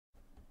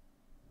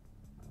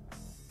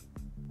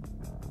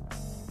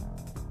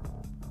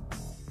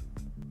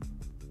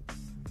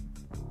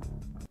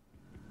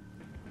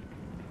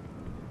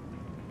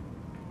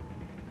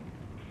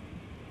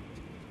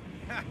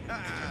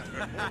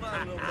Hold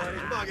on, little buddy.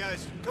 Come on,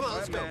 guys. Come on,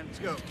 let's go. Let's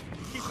go.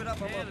 Keep it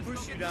up, I'm gonna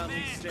push you down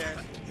these stairs.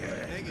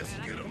 Yeah, Angus.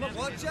 Come on,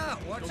 watch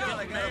out. Watch out,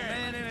 I got a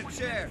man in a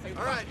chair.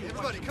 All right,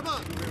 everybody, come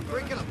on.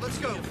 Break it up. Let's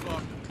go.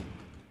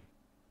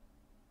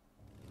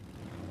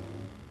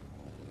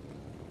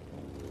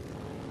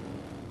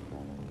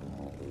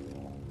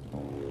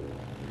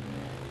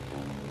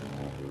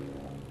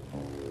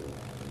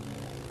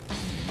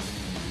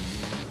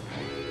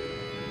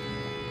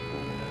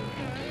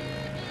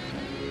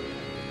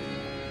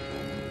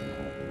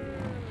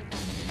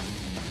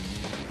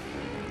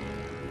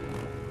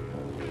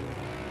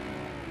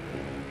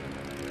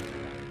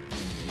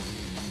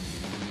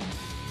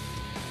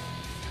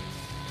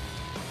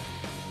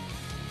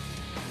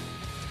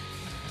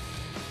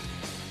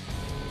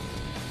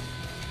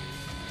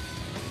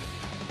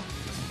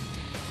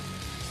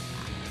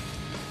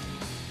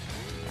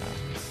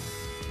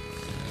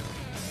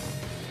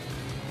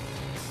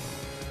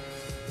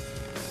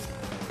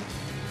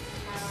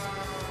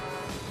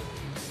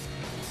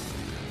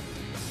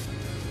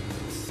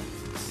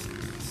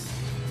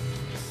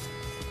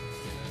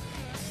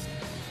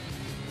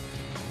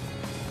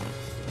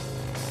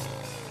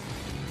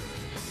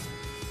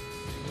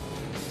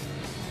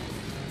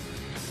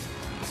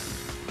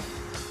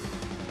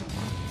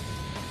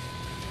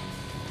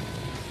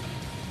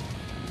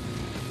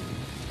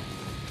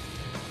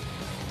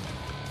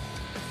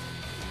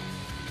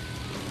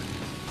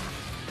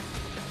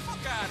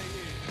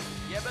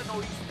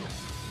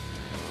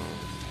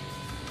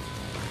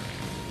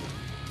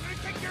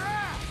 Kick your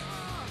ass!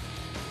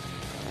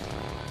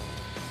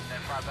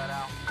 And try that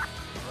out.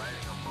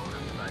 Riding a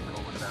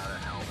motorcycle without a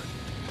helmet.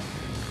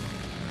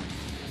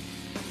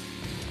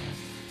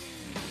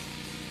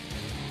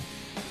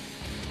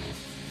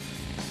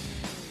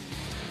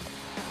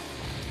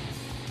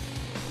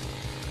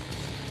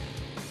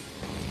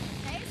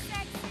 Hey,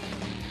 sexy!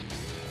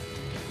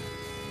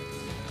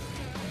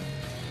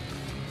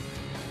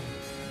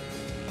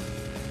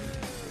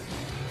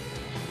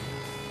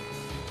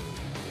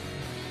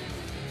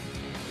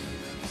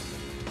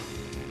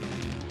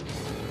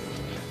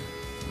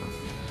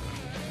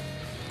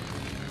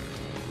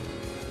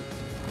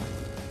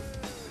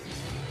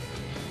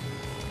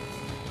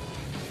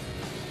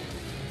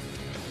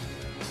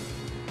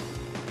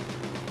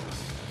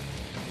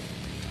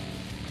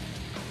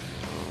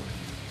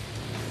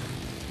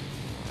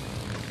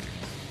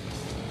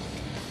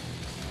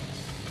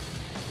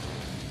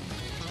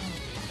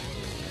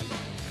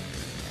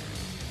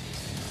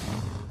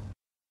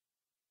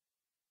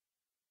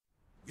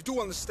 You do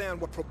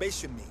understand what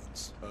probation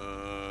means?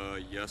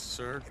 Yes,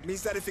 sir. It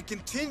means that if you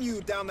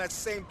continue down that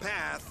same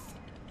path,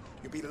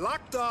 you'll be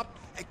locked up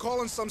and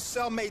calling some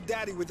cellmate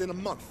daddy within a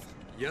month.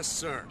 Yes,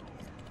 sir.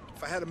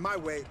 If I had it my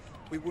way,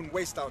 we wouldn't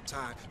waste our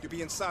time. You'd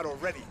be inside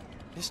already.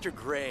 Mr.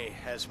 Gray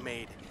has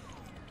made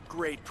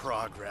great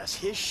progress.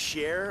 His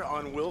share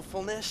on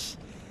willfulness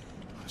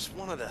was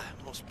one of the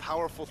most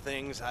powerful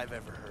things I've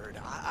ever heard.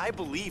 I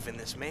believe in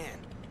this man.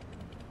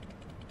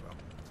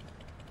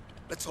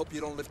 Let's hope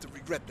you don't live to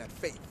regret that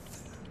faith.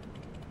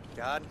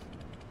 God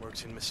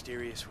works in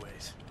mysterious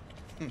ways.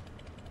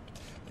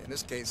 In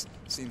this case,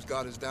 it seems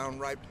God is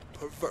downright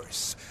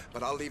perverse.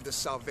 But I'll leave the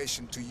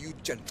salvation to you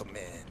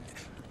gentlemen.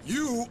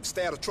 You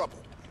stay out of trouble.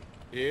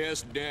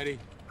 Yes, Daddy.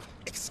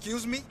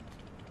 Excuse me?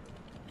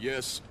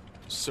 Yes,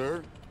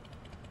 sir.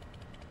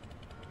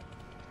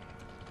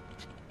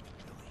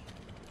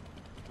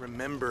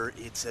 Remember,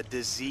 it's a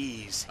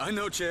disease. I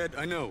know, Chad,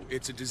 I know.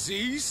 It's a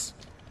disease.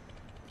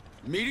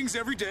 Meetings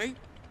every day.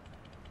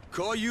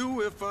 Call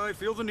you if I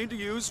feel the need to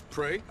use.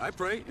 Pray. I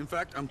pray. In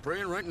fact, I'm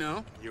praying right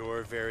now.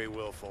 You're very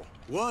willful.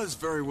 Was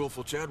very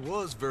willful, Chad.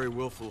 Was very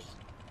willful.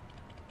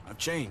 I've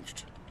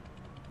changed.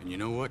 And you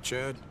know what,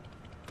 Chad?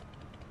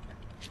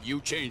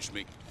 You changed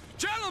me.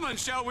 Gentlemen,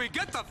 shall we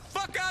get the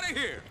fuck out of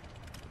here?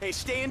 Hey,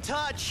 stay in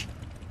touch.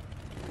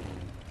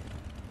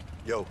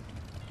 Yo.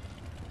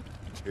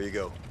 Here you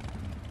go.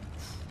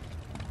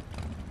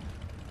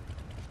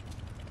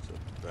 It's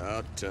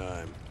about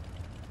time.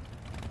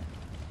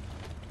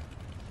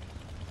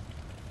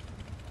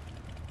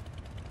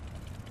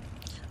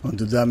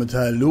 Und damit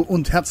hallo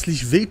und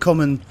herzlich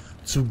willkommen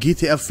zu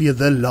GTA 4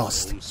 The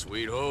Lost. Home,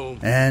 sweet home.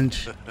 And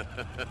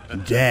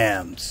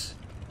Damned.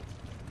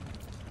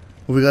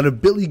 Wo wir gerade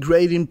Billy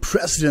Gray, den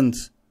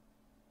Präsident,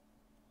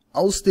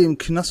 aus dem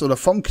Knast oder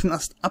vom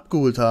Knast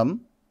abgeholt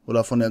haben.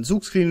 Oder von der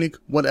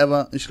Entzugsklinik,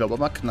 whatever. Ich glaube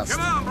aber Knast.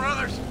 Come on,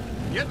 brothers.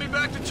 Get me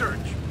back to church.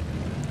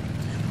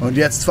 Und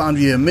jetzt fahren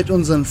wir mit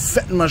unseren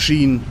fetten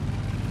Maschinen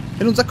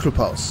in unser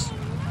Clubhaus.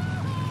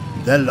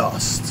 The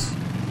Lost.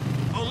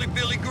 Only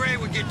Billy Gray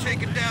would get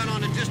taken down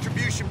on a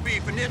distribution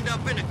beef and end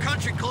up in a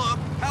country club.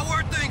 How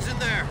are things in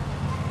there?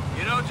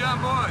 You know,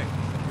 John Boy,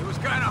 it was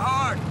kind of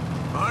hard.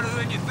 Harder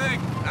than you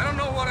think. I don't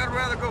know what I'd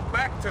rather go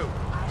back to.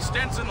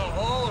 Stents in the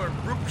hole or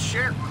group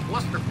share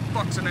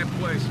clusterfucks in that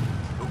place.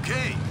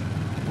 Okay.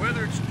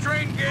 Whether it's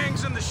train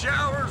gangs in the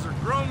showers or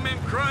grown men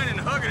crying and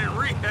hugging in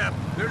rehab,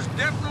 there's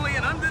definitely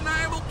an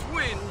undeniable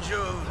twinge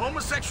of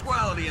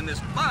homosexuality in this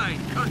fine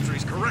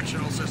country's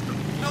correctional system.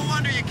 No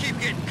wonder you keep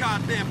getting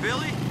caught then,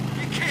 Billy.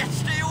 You can't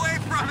stay away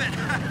from it.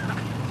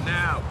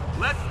 Now,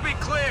 let's be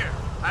clear.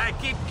 I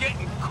keep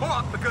getting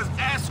caught because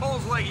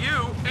assholes like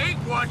you ain't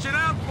watching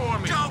out for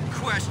me. Don't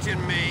question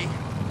me.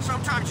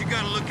 Sometimes you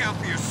gotta look out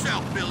for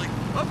yourself, Billy.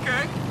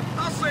 Okay,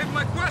 I'll save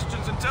my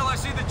questions until I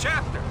see the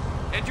chapter.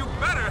 And you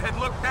better had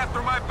looked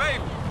after my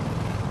baby.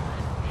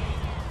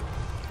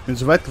 Bin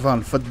zu weit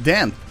gefahren.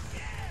 Verdammt.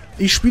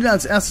 Ich spiele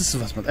als erstes...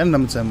 Was macht einer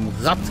mit seinem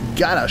Rad?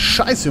 Geiler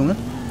Scheiß, Junge.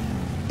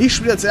 Ich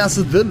spiele als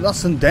erstes The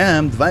Lost and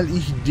Damned, weil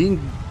ich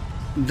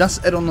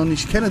das Add-on noch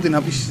nicht kenne. Den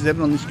habe ich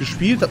selber noch nicht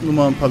gespielt. Habe nur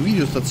mal ein paar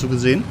Videos dazu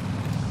gesehen.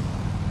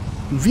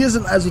 Wir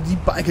sind also die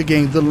Biker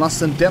Gang The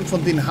Lost and Damned.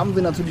 Von denen haben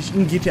wir natürlich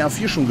in GTA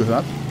 4 schon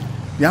gehört.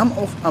 Wir haben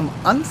auch am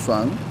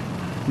Anfang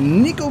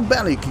Nico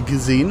Bellic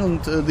gesehen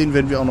und den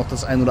werden wir auch noch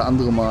das ein oder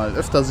andere Mal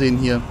öfter sehen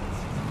hier.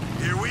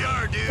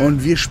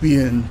 Und wir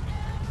spielen...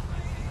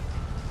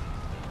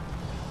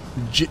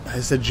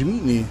 heißt der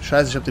Jimmy? Nee,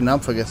 scheiße, ich habe den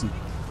Namen vergessen.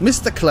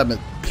 Mr.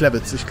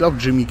 Klebitz. Ich glaube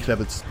Jimmy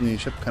Klebitz. Nee,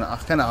 ich habe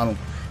keine Ahnung.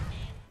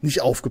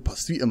 Nicht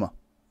aufgepasst, wie immer.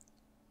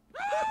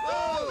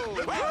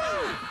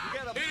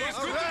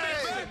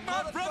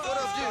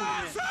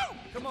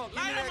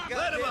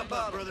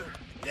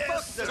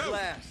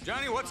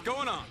 Johnny, what's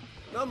going on?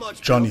 Not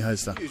much. Johnny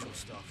heißt er. Usual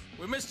stuff.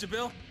 We missed you,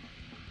 Bill.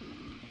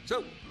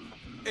 So,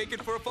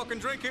 aching for a fucking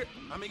drink here?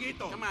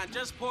 Amiguito. Come on,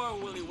 just pour a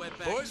Willy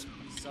wetback. Boys?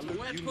 Some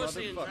wet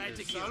pussy and dry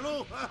tequila.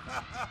 Salud.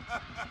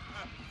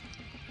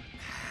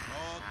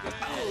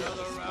 Okay,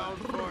 another round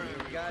for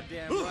him.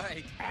 Goddamn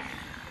right.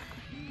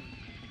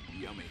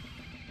 Yummy.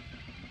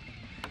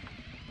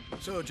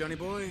 So, Johnny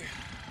boy,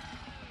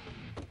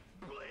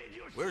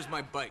 where's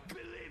my bike?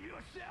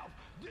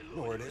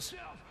 Know where it is?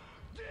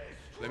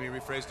 Let me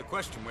rephrase the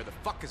question. Where the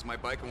fuck is my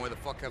bike and where the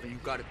fuck haven't you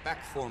got it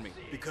back for me?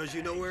 Because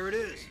you know where it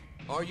is.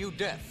 Are you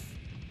deaf?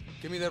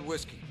 Give me that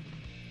whiskey.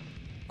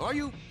 Are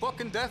you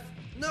fucking deaf?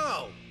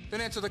 No.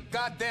 Then answer the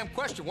goddamn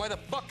question. Why the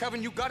fuck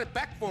haven't you got it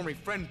back for me,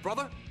 friend,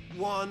 brother?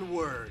 One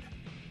word.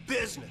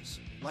 Business.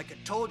 Like I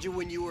told you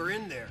when you were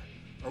in there.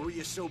 Or were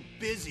you so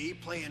busy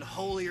playing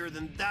holier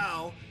than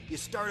thou, you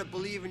started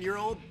believing your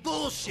own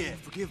bullshit?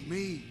 Oh, forgive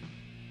me.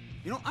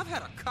 You know, I've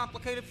had a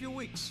complicated few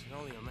weeks. You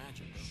can only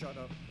imagine. Shut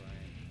up, Brian.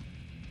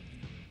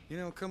 You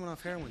know, coming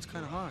off heroin's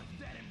kind of hard.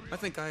 I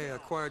think I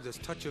acquired this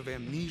touch of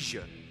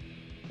amnesia.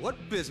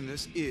 What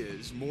business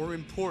is more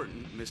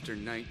important,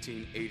 Mr.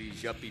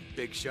 1980s yuppie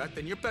big shot,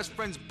 than your best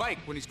friend's bike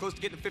when he's close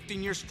to getting a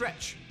 15-year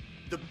stretch?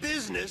 The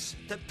business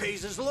that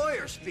pays his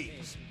lawyer's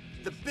fees.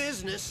 The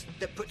business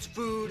that puts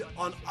food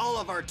on all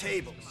of our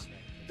tables.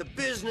 The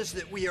business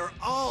that we are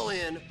all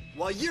in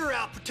while you're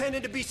out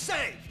pretending to be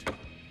saved.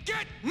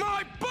 Get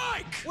my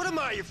bike! What am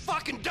I, your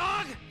fucking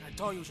dog? I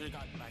told you should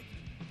have gotten back.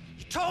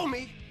 You told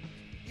me.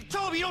 You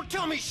told me. You don't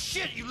tell me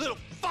shit, you little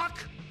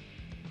fuck.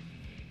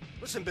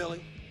 Listen,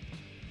 Billy.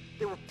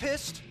 They were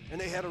pissed, and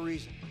they had a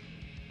reason.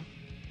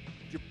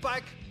 Your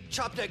bike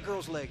chopped that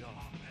girl's leg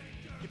off.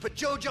 You put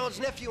Joe John's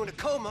nephew in a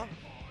coma.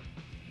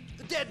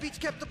 The deadbeats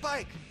kept the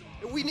bike,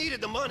 and we needed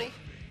the money.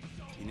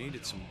 You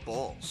needed some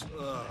balls.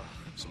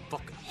 Some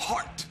fucking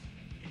heart.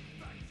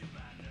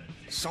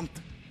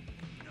 Something.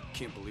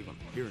 Can't believe I'm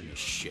hearing this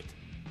shit.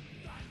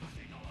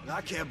 And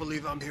I can't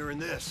believe I'm hearing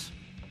this.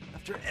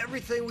 After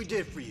everything we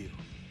did for you.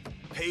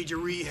 Paid your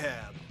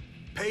rehab.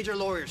 Paid your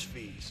lawyer's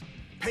fees.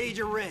 Paid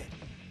your rent.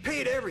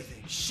 Paid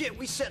everything. Shit,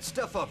 we set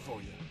stuff up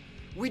for you.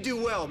 We do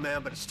well,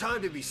 man, but it's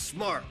time to be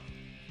smart.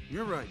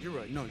 You're right, you're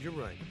right. No, you're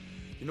right.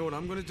 You know what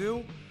I'm gonna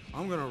do?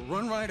 I'm gonna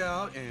run right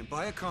out and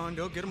buy a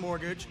condo, get a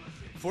mortgage,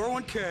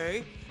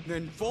 401k,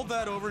 then fold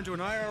that over into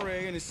an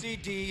IRA and a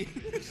CD.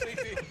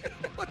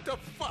 What the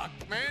fuck,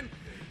 man?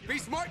 Be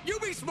smart? You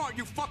be smart,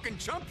 you fucking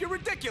chump. You're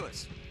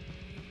ridiculous.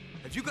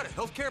 Have you got a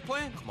health care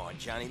plan? Come on,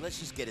 Johnny, let's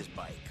just get his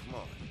bike. Come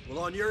on. Well,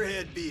 on your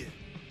head be it.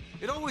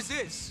 It always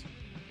is.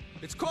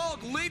 It's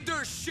called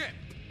leadership.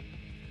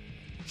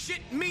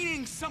 Shit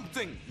meaning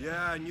something.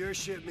 Yeah, and your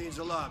shit means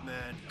a lot,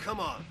 man. Come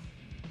on.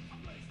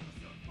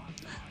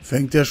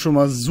 Fängt der schon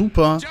mal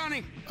super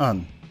Johnny.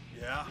 an.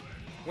 Yeah?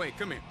 Wait,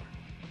 come here.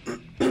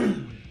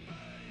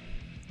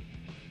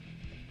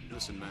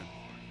 Listen, man.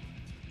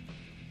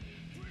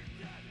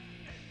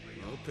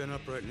 I'll pin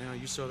up right now.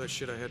 You saw that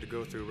shit I had to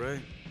go through, right?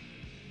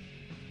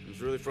 It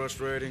was really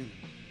frustrating.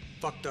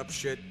 Fucked up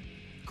shit.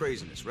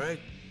 Craziness, right?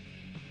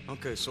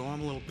 Okay, so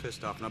I'm a little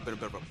pissed off and I've been a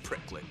bit of a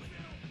prick lately.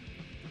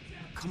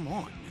 Come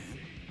on, man.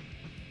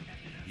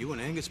 You and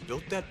Angus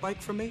built that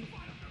bike for me?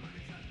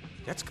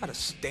 That's gotta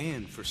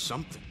stand for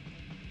something.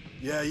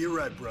 Yeah, you're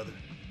right, brother.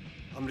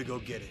 I'm gonna go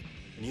get it.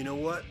 And you know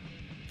what?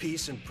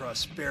 Peace and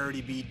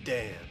prosperity be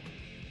damned.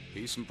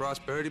 Peace and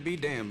prosperity be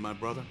damned, my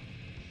brother.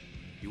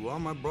 You are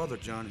my brother,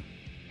 Johnny.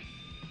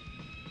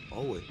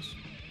 Always.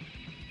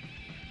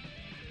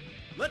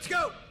 Let's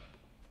go!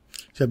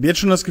 Ich habe jetzt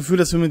schon das Gefühl,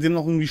 dass wir mit dem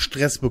noch irgendwie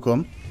Stress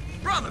bekommen.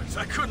 Brothers,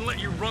 I couldn't let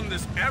you run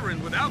this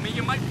errand without me.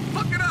 You might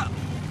fuck it up.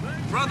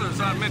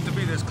 brothers aren't meant to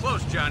be this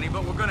close, Johnny,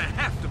 but we're gonna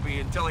have to be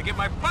until I get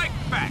my bike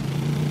back.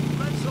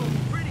 Let's hope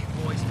Pretty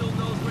Boy still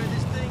knows where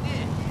this thing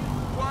is.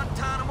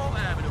 Guantanamo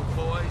Avenue,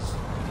 boys.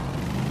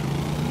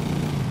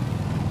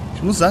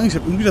 Ich muss sagen, ich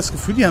habe irgendwie das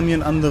Gefühl, die haben hier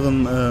einen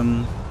anderen, hier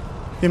haben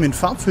hier einen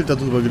Farbfilter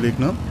drüber gelegt,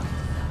 ne?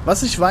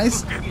 Was ich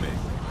weiß,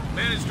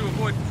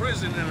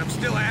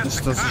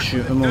 ist, dass ich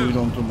hier immer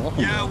wieder unterbrochen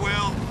werde. Yeah,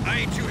 well,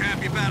 I ain't too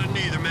happy about it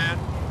neither, man.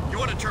 You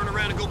want to turn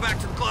around and go back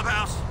to the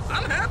clubhouse?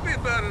 I'm happy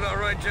about it, all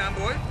right, John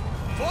boy.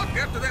 Fuck,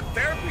 after that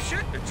therapy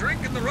shit, a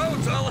drink in the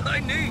road's all I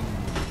need.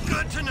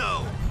 Good to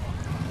know.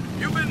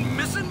 You've been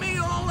missing me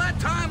all that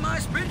time I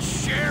spent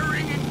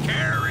sharing and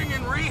caring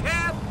in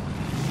rehab?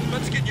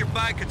 Let's get your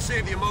bike and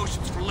save the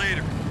emotions for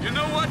later. You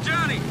know what,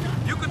 Johnny?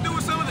 You can do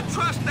some of the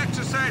trust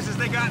exercises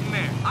they got in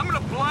there. I'm gonna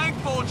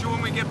blindfold you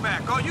when we get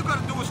back. All you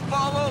gotta do is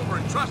fall over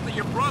and trust that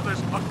your brothers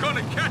are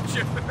gonna catch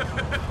you.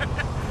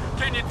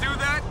 Can you do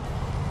that?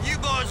 You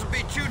boys will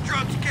be too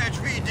drunk to catch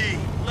VD,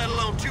 let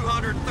alone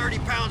 230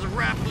 pounds of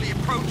rapidly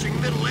approaching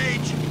middle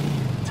age.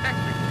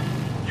 Technically,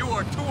 you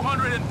are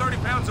 230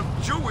 pounds of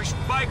Jewish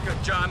biker,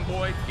 John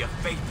boy. Your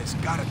faith has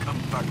gotta come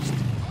first.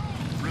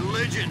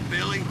 Religion,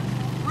 Billy.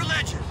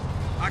 Religion.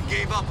 I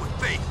gave up with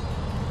faith.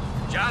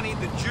 Johnny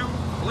the Jew,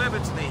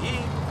 Klebitz the he.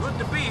 Good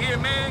to be here,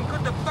 man.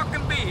 Good to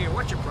fucking be here.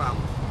 What's your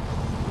problem?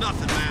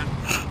 Nothing, man.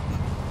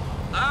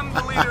 I'm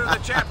the leader of the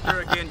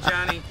chapter again,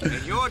 Johnny.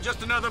 And you're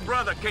just another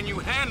brother. Can you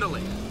handle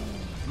it?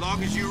 As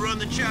long as you run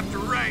the chapter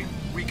right,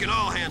 we can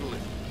all handle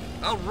it.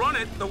 I'll run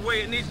it the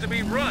way it needs to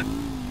be run.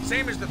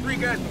 Same as the three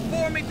guys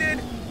before me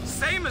did.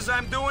 Same as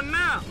I'm doing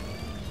now.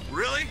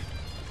 Really?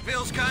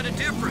 Feels kind of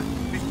different.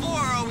 Before,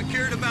 all we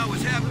cared about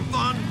was having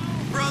fun,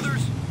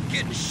 brothers,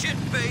 getting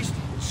shit-faced.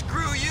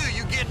 Screw you,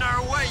 you get in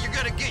our way, you're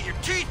gonna get your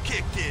teeth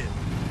kicked in.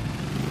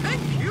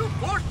 Thank you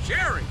for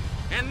sharing.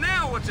 And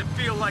now what's it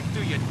feel like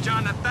to you,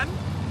 Jonathan?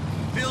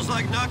 Feels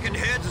like knocking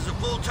heads is a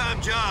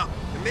full-time job.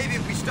 And maybe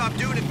if we stop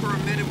doing it for a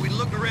minute, we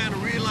look around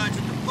and realize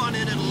that the fun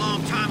ended a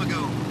long time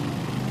ago.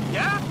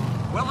 Yeah?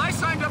 Well, I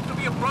signed up to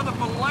be a brother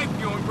for life,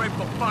 you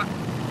ungrateful fuck.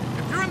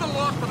 If you're in the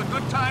Lost for the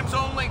good times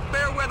only,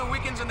 fair weather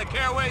weekends and the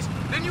caraways,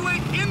 then you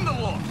ain't in the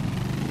Lost.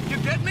 You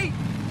get me?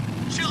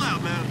 Chill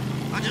out, man.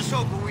 I just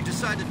hope when we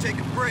decide to take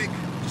a break,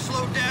 to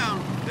slow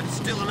down, that it's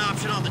still an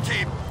option on the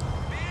table.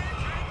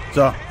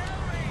 So.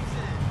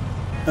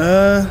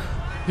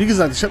 Wie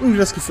gesagt, ich habe irgendwie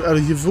das Gefühl,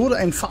 also hier wurde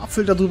ein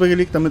Farbfilter drüber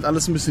gelegt, damit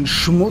alles ein bisschen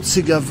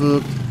schmutziger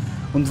wirkt.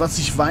 Und was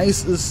ich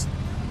weiß ist,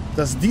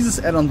 dass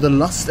dieses Add-on The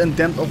Lost and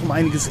Damned auch um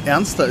einiges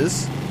ernster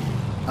ist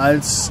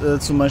als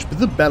zum Beispiel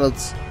The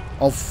Ballads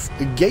of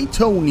Gay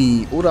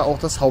Tony oder auch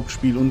das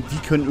Hauptspiel. Und die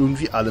können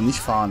irgendwie alle nicht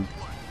fahren.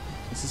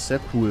 Das ist sehr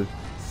cool.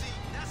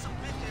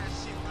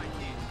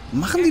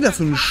 Machen die da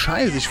für einen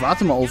Scheiß? Ich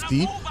warte mal auf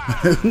die.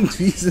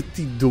 Irgendwie sind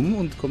die dumm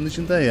und kommen nicht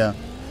hinterher.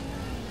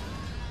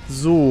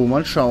 So,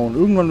 mal schauen.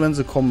 Irgendwann werden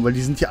sie kommen, weil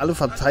die sind hier alle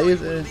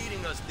verteilt, ey.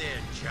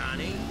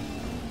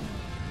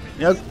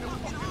 Ja. Ich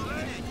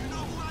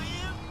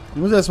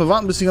muss erstmal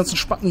warten, bis die ganzen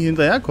Spacken hier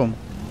hinterherkommen.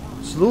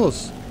 Was ist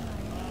los?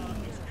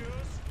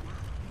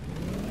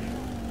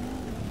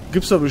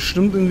 Gibt's da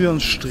bestimmt irgendwie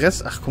einen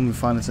Stress? Ach komm, wir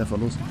fahren jetzt einfach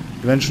los.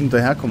 Die werden schon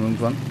hinterherkommen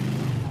irgendwann.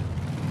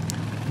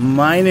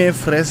 Meine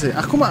Fresse.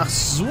 Ach, guck mal, ach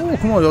so.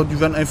 Guck mal, ja, die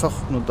werden einfach...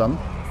 Nur dann.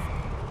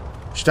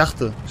 Ich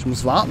dachte, ich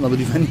muss warten, aber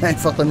die werden hier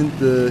einfach dann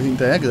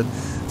hinterhergesetzt.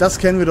 Das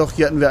kennen wir doch.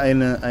 Hier hatten wir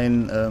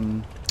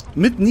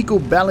mit Nico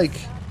Bellic,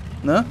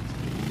 ne?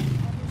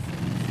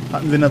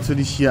 Hatten wir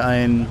natürlich hier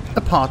ein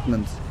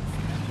Apartment.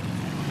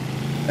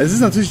 Es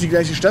ist natürlich die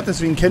gleiche Stadt,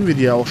 deswegen kennen wir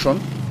die ja auch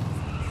schon.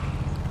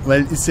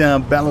 Weil ist ja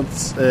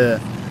Ballads,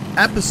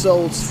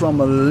 Episodes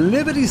from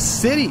Liberty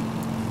City.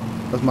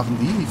 Was machen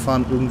die? Die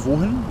fahren irgendwo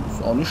hin.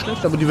 Ist auch nicht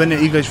schlecht, aber die werden ja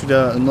eh gleich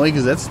wieder neu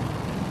gesetzt.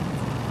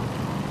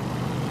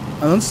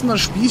 Ansonsten das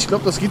Spiel, ich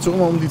glaube, das geht so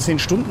immer um die 10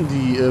 Stunden,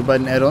 die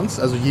beiden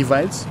Add-ons, also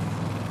jeweils.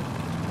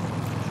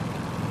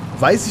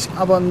 Weiß ich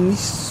aber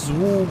nicht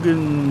so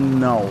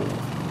genau.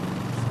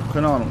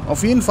 Keine Ahnung.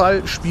 Auf jeden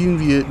Fall spielen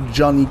wir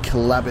Johnny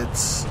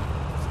Klebitz,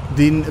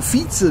 den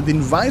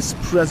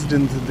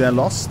Vizepräsidenten der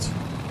Lost.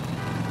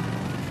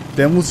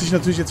 Der muss sich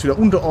natürlich jetzt wieder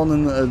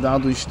unterordnen,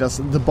 dadurch,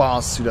 dass The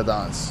Boss wieder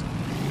da ist.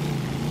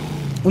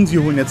 Und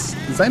wir holen jetzt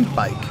sein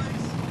Bike.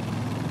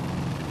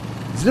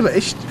 Sieht aber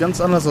echt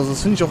ganz anders aus.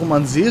 Das finde ich auch immer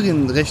in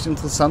Serien recht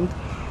interessant,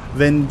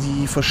 wenn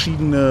die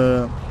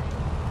verschiedene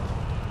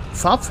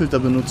Farbfilter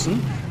benutzen.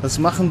 Das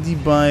machen die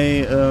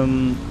bei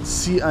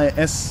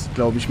CIS,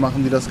 glaube ich,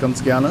 machen die das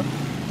ganz gerne.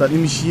 Da hat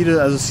nämlich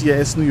jede, also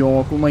CIS New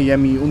York und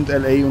Miami und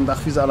LA und ach,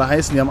 wie sie alle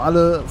heißen, die haben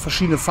alle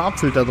verschiedene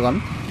Farbfilter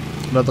dran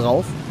oder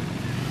drauf.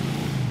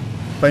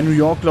 Bei New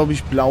York, glaube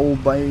ich, blau,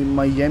 bei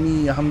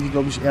Miami haben die,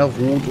 glaube ich, eher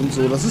rot und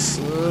so. Das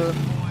ist,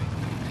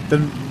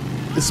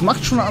 es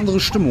macht schon eine andere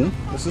Stimmung.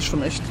 Das ist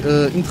schon echt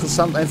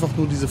interessant, einfach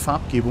nur diese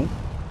Farbgebung.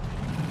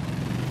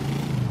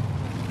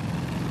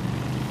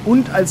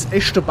 Und als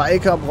echte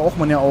Biker braucht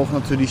man ja auch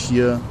natürlich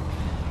hier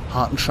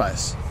harten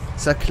Scheiß.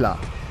 Ist ja klar.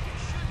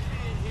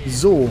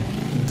 So,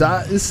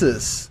 da ist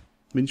es.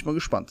 Bin ich mal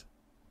gespannt.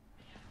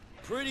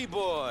 Pretty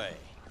boy.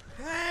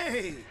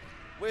 Hey!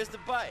 Where's the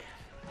bike?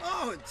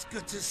 Oh, it's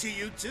good to see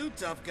you too,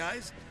 tough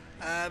guys.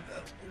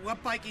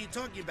 What bike are you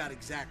talking about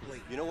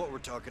exactly? You know what we're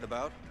talking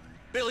about?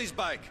 Billy's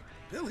bike.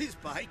 Billy's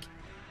bike?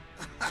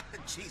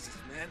 Jesus,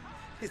 man.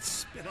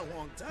 It's been a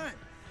long time.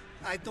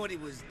 I thought he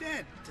was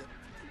dead.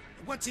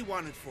 What's he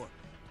wanted for?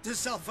 To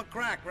sell for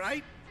crack,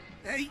 right?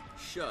 Hey?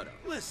 Shut up.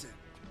 Listen,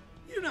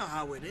 you know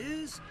how it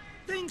is.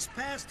 Things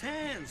passed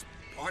hands.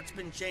 Parts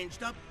been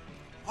changed up.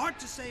 Hard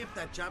to say if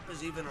that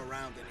chopper's even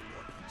around anymore.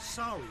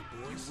 Sorry,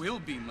 boys. You will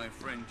be, my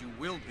friend. You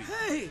will be.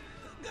 Hey!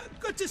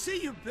 Good to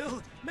see you,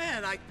 Bill.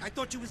 Man, I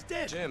thought you was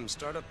dead. Jim,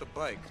 start up the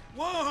bike.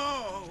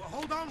 Whoa!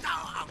 Hold on.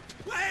 No!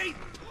 Wait!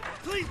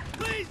 Please!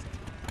 Please!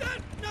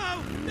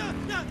 No! No!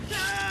 No!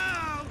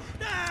 No!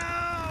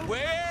 No!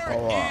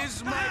 Where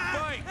is my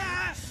bike?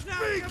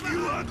 Speak,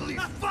 you ugly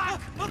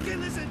fuck! Okay,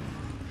 listen.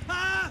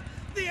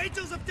 The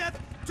Angels of Death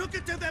took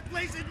it to that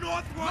place in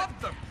Northwood. What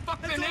the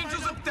fucking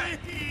Angels of Death?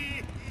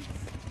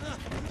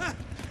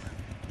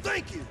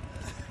 Thank you.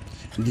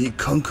 Die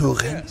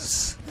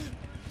Konkurrenz.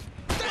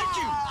 Thank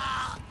you.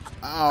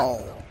 Au.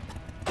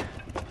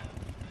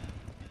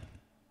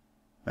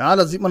 Ja,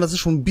 da sieht man, das ist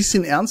schon ein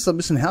bisschen ernster, ein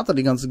bisschen härter,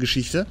 die ganze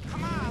Geschichte.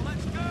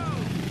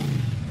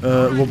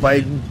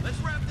 Wobei,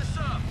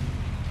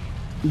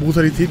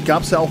 Brutalität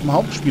gab es ja auch im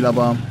Hauptspiel,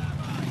 aber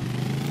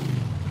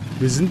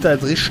wir sind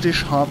halt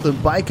richtig harte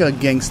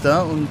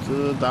Biker-Gangster und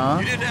da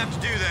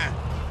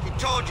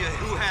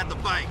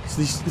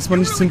ist man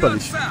nicht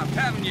zimperlich.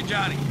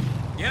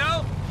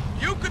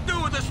 You could do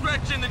with a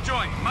stretch in the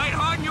joint. Might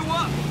harden you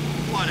up.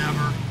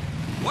 Whatever.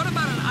 What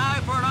about an eye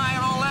for an eye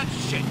and all that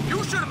shit?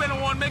 You should have been the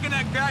one making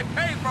that guy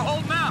pay for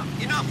holding out.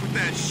 Enough with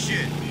that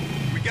shit.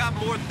 We got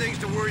more things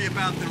to worry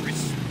about than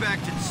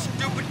respect and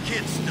stupid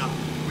kid stuff.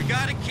 We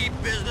gotta keep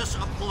business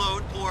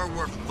afloat or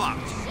we're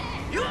fucked.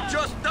 You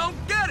just don't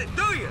get it,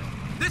 do you?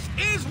 This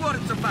is what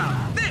it's about.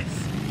 This.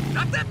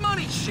 Not that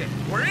money shit.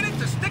 We're in it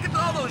to stick it to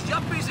all those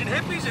yuppies and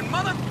hippies and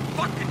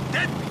motherfucking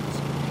deadbeats.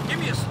 Give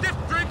me a stiff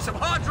drink, some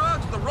hard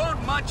drugs, the road,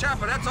 and my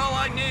chopper. That's all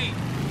I need.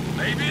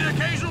 Maybe an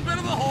occasional bit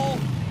of a hole.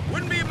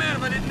 Wouldn't be a man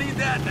if I didn't need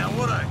that now,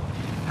 would I?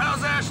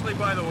 How's Ashley,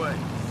 by the way?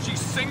 She's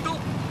single?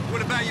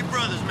 What about your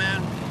brothers,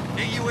 man?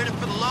 Ain't you in it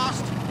for the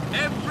Lost?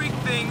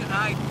 Everything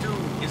I do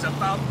is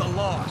about the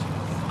Lost.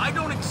 I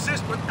don't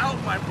exist without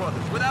my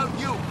brothers, without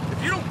you.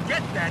 If you don't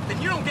get that,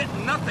 then you don't get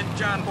nothing,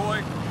 John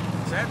boy.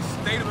 It's that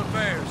state of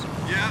affairs.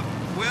 Yeah,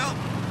 well,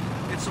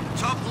 it's some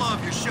tough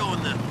love you're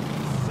showing them.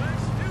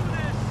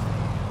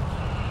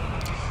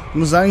 Ich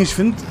muss sagen, ich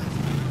finde,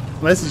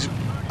 weiß nicht,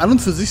 an und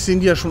für sich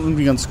sehen die ja schon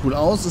irgendwie ganz cool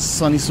aus. Es ist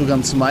zwar nicht so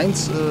ganz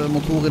meins,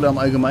 Motorräder im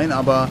Allgemeinen,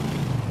 aber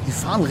die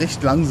fahren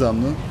recht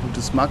langsam, ne? Und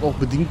das mag auch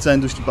bedingt sein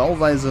durch die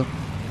Bauweise.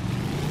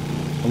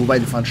 Wobei,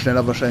 die fahren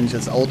schneller wahrscheinlich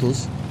als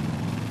Autos.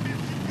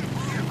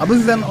 Aber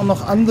wir werden auch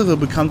noch andere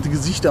bekannte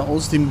Gesichter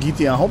aus dem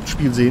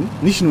GTA-Hauptspiel sehen.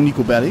 Nicht nur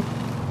Nico Bellic.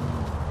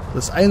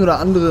 Das ein oder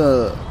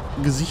andere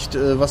Gesicht,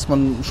 was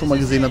man schon mal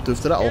gesehen hat,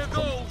 dürfte da auch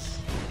kommen.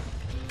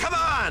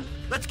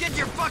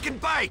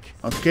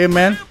 Okay,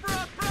 man.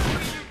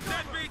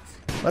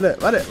 Warte.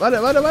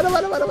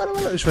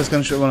 Ich weiß gar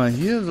nicht, ob man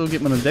hier, so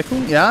geht man in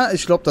Deckung. Ja,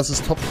 ich glaube, das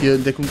ist top, hier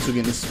in Deckung zu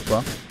gehen, ist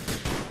super.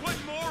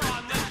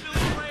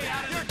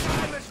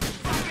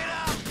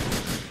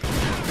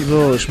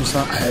 So, ich muss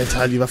sagen,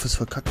 Alter, die Waffe ist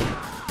voll kacke.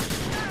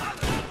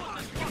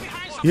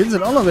 Hier hinten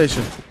sind auch noch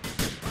welche.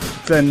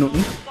 Kleine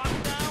Nutten.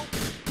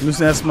 Wir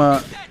müssen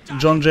erstmal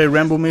John J.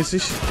 Rambo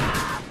mäßig.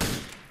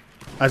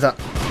 Alter.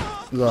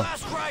 So.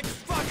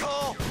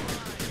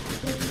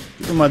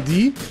 Gib mir mal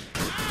die.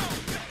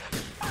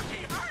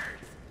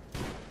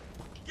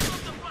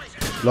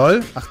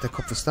 Lol. Ach, der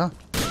Kopf ist da.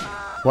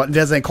 Wo hat denn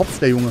der seinen Kopf,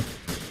 der Junge?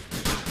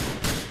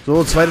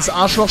 So, zweites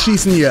Arschloch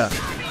schießen hier.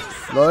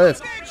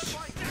 Läuft.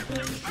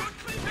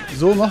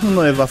 So, noch eine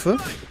neue Waffe.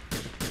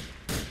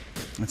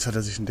 Jetzt hat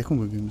er sich in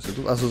Deckung gegeben.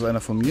 Achso, ist einer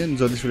von mir. Den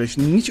sollte ich vielleicht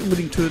nicht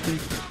unbedingt töten.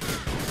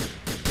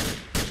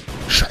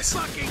 Scheiße.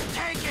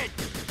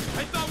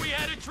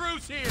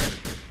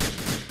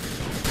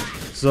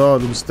 So,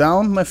 du bist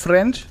down, my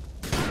friend.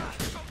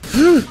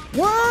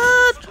 What?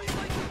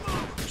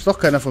 Ist doch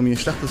keiner von mir.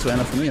 Ich dachte, das wäre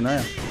einer von mir.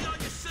 Naja.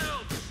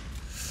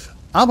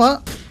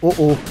 Aber... Oh,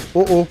 oh.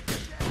 Oh, oh.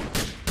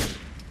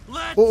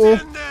 Oh, oh.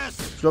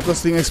 Ich glaube,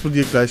 das Ding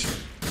explodiert gleich.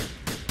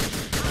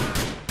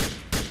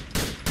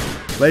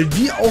 Weil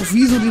die auch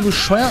wie so die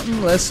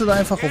Bescheuerten, weißt du, da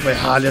einfach auf...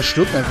 Ja, der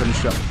stirbt einfach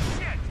nicht, ja.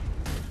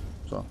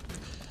 So.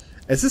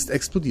 Es ist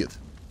explodiert.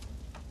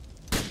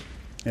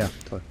 Ja,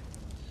 toll.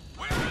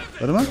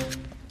 Warte mal.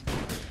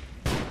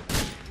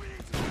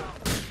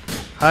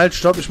 Halt,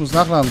 stopp, ich muss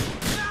nachladen.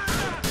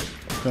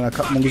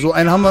 So,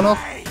 einen haben wir noch.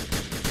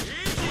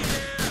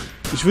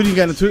 Ich würde ihn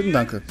gerne töten,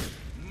 danke.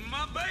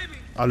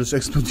 Alles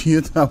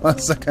explodiert, aber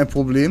ist ja kein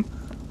Problem.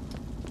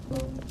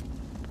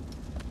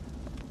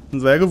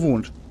 Sind wir ja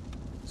gewohnt.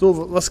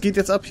 So, was geht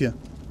jetzt ab hier?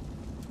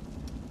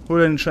 Hol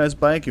dir den scheiß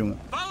Bike, Junge.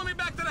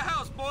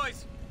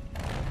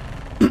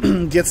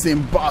 Und jetzt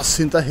den Boss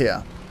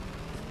hinterher.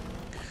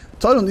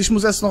 Toll, und ich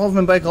muss erst noch auf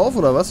mein Bike rauf,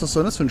 oder was? Was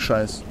soll das für ein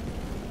Scheiß?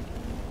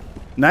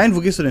 Nein, wo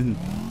gehst du denn hin?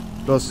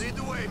 Los.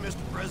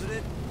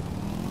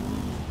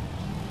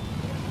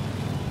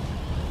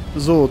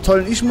 So,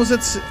 toll. Ich muss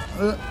jetzt...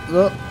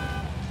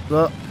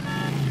 so.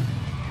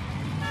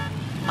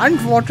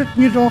 Antwortet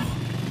mir doch.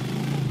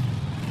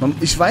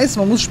 Ich weiß,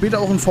 man muss später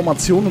auch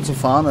Informationen und so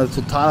fahren.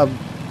 Also totaler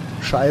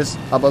Scheiß.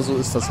 Aber so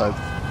ist das halt.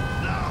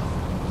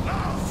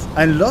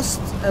 Ein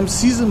Lost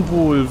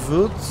MC-Symbol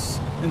wird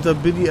hinter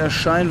Billy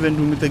erscheinen, wenn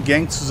du mit der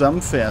Gang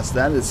zusammenfährst.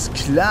 Alles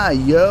klar,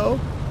 yo.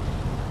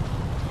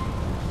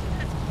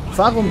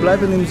 Fahre und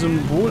bleibe in dem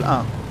Symbol.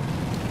 Ah.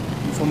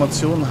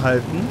 Informationen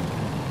halten.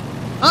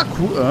 Ah,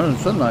 cool. Das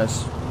ist ja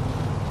nice.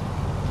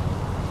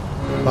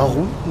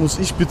 Warum muss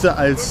ich bitte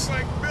als...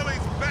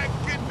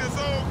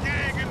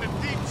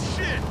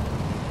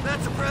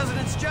 That's the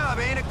president's job,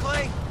 ain't it,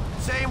 Clay?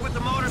 Same with the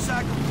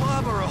motorcycle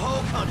club or a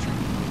whole country.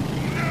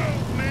 No,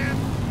 man.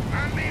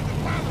 I leave the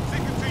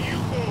politics to you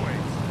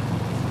boys.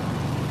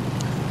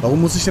 Warum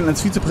muss ich denn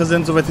als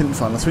Vizepräsident so weit hinten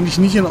fahren? Das finde ich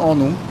nicht in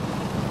Ordnung.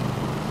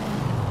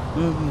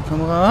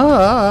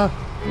 Kamera.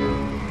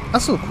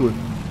 Achso, cool.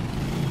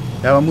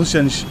 Ja, man muss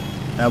ja nicht...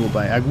 Ja,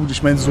 wobei. Ja gut,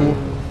 ich meine so...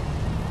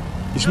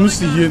 Ich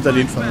müsste hier hinter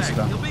den fahren, ist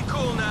klar.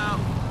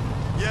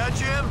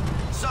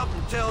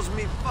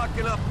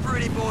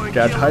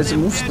 Der hat heiße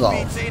Moves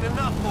drauf.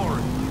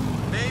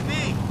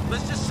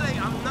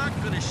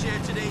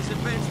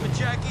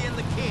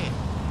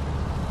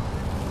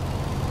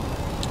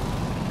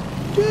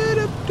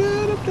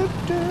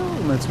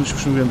 Und jetzt muss ich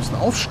schon wieder ein bisschen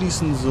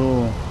aufschließen,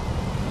 so.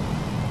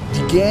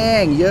 Die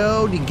Gang,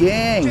 yo, die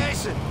Gang.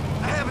 Jason,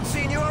 I haven't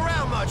seen you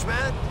around much,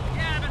 man.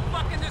 Yeah, I've been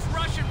fucking this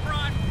Russian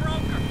broad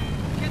broker.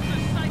 Gets the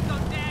psycho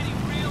daddy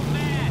real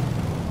mad.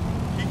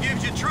 He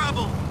gives you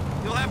trouble.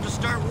 You'll have to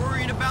start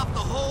worrying about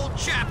the whole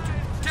chapter.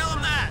 Tell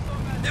him that.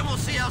 Then we'll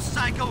see how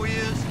psycho he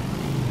is.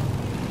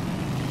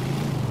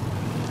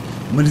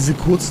 Immer diese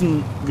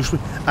kurzen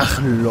Gespräche.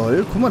 Ach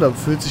lol, guck mal, da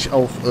fühlt sich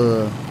auch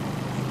so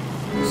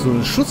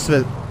eine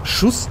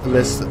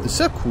Schussweste. Ist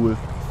ja cool.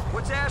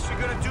 What's Ashley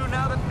gonna do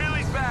now that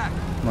Billy's back?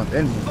 Macht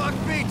endlich. Fuck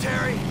me,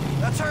 Terry.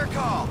 That's her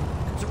call.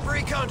 It's a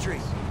free country.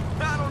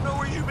 I don't know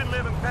where you've been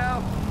living,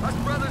 pal. Us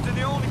brothers are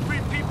the only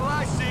free people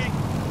I see.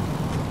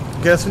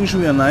 Okay, das finde ich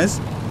schon wieder nice,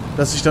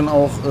 dass sich dann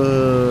auch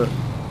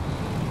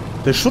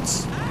der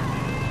Schutz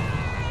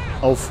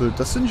auffüllt.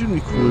 Das finde ich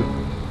irgendwie cool.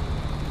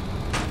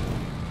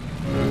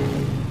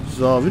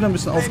 So, wieder ein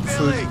bisschen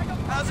aufgefüllt.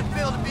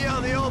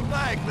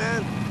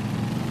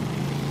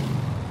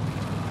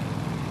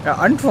 Er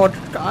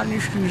antwortet gar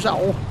nicht, die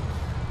Sau.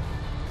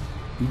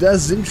 Da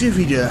sind wir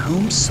wieder.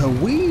 Home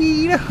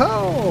sweet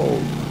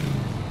home.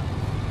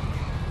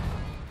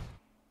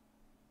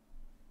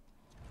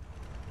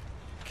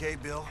 Okay,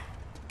 Bill.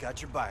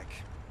 Got your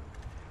bike.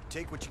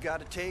 Take what you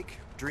gotta take,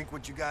 drink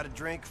what you gotta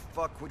drink,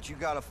 fuck what you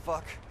gotta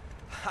fuck.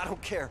 I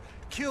don't care.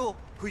 Kill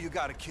who you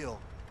gotta kill,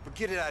 but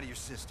get it out of your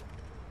system.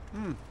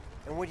 And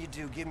when you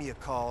do, give me a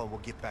call and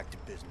we'll get back to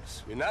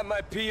business. You're not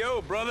my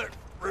P.O., brother.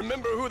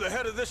 Remember who the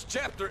head of this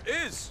chapter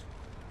is.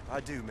 I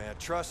do, man.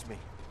 Trust me.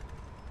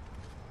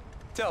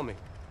 Tell me,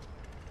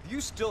 do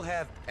you still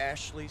have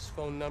Ashley's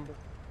phone number?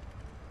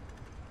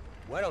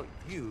 Why don't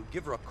you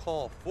give her a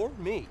call for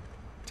me?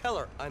 Tell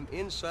her I'm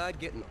inside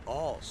getting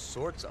all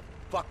sorts of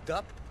fucked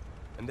up,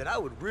 and that I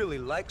would really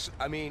like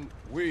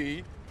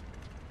we,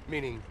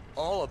 meaning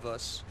all of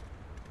us,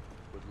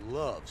 would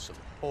love some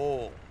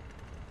whole.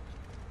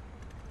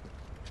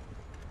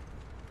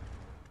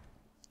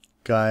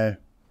 Geil.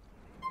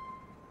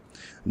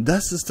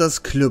 Das ist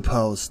das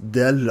Clubhaus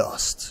der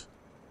Lost.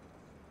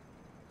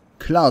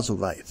 Klar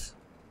soweit.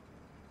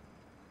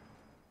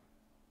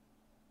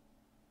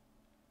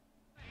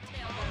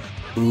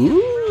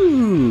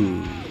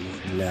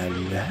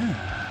 Lala.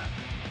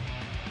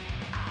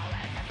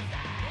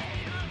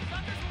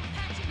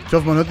 Ich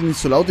hoffe, man hört nicht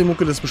so laut die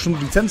Mucke, das ist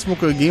bestimmt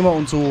Lizenzmucke, Gamer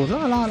und so. So,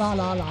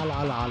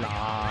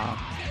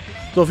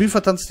 auf jeden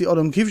Fall tanzt die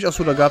Auto im Käfig.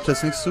 Achso, da gab es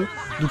jetzt nichts zu.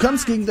 Du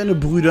kannst gegen deine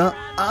Brüder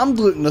Arm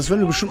drücken, das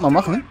werden wir bestimmt mal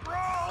machen.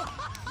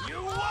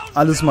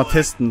 Alles mal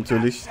testen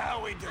natürlich.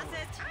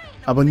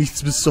 Aber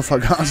nichts bis zur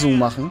Vergasung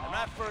machen.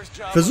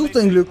 Versuch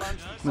dein Glück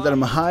mit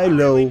einem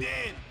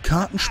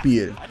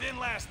High-Low-Kartenspiel.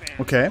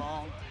 Okay.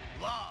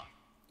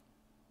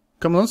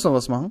 Kann man sonst noch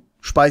was machen?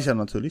 Speichern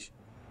natürlich.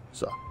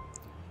 So.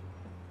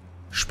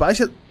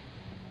 Speichert.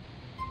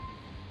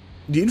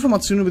 Die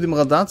Informationen über dem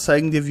Radar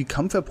zeigen dir, wie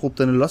kampferprobt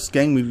deine Lost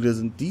Gang-Mitglieder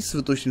sind. Dies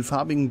wird durch den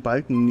farbigen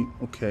Balken...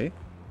 Okay.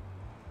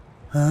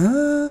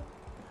 Hä?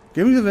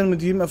 Gangmitglieder werden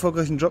mit jedem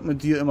erfolgreichen Job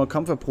mit dir immer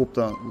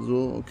kampferprobter.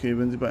 So, okay.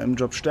 Wenn sie bei einem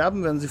Job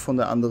sterben, werden sie von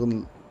der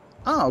anderen...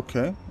 Ah,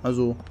 okay.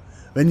 Also,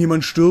 wenn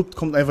jemand stirbt,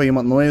 kommt einfach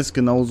jemand Neues.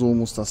 Genau so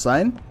muss das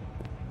sein.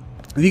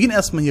 Wir gehen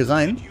erstmal hier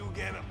rein.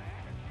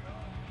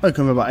 Da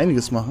können wir aber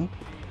einiges machen.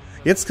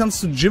 Jetzt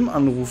kannst du Jim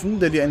anrufen,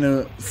 der dir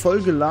eine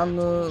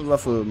vollgeladene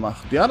Waffe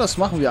macht. Ja, das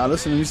machen wir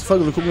alles in der nächsten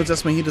Folge. Wir gucken uns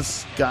erstmal hier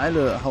das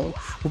geile Haus.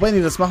 Wobei,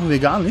 nee, das machen wir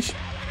gar nicht.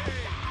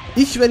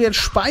 Ich werde jetzt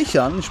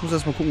speichern. Ich muss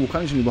erstmal gucken, wo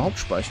kann ich denn überhaupt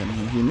speichern?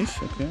 Hier nicht,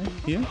 okay.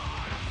 Hier.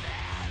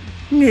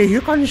 Nee,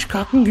 hier kann ich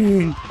kacken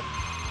gehen.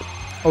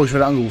 Oh, ich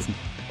werde angerufen.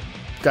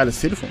 Geiles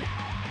Telefon.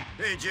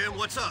 Hey, Jim,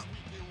 what's up?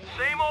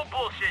 Same old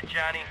bullshit,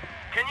 Johnny.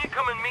 Can you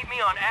come and meet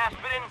me on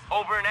Aspen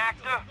over in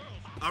Actor?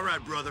 All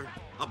right, brother.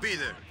 I'll be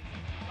there.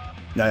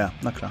 Ja,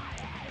 na klar.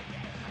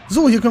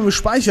 So, hier können wir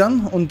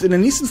speichern und in der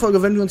nächsten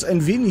Folge werden wir uns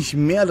ein wenig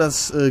mehr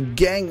das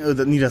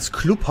das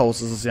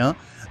Clubhaus ist es ja,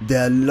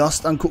 der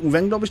Lost angucken. Wir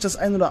werden, glaube ich, das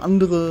ein oder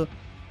andere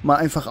mal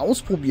einfach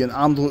ausprobieren.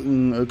 Arm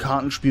drücken,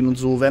 Karten spielen und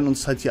so, werden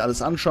uns halt hier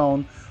alles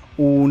anschauen.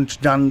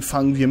 Und dann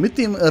fangen wir mit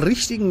dem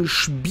richtigen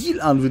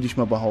Spiel an, würde ich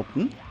mal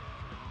behaupten.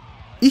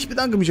 Ich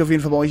bedanke mich auf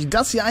jeden Fall bei euch,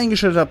 dass ihr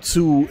eingeschaltet habt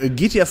zu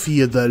GTA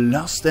 4 The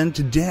Lost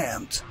and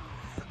Damned.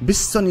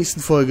 Bis zur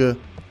nächsten Folge.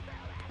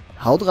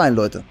 Haut rein,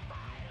 Leute.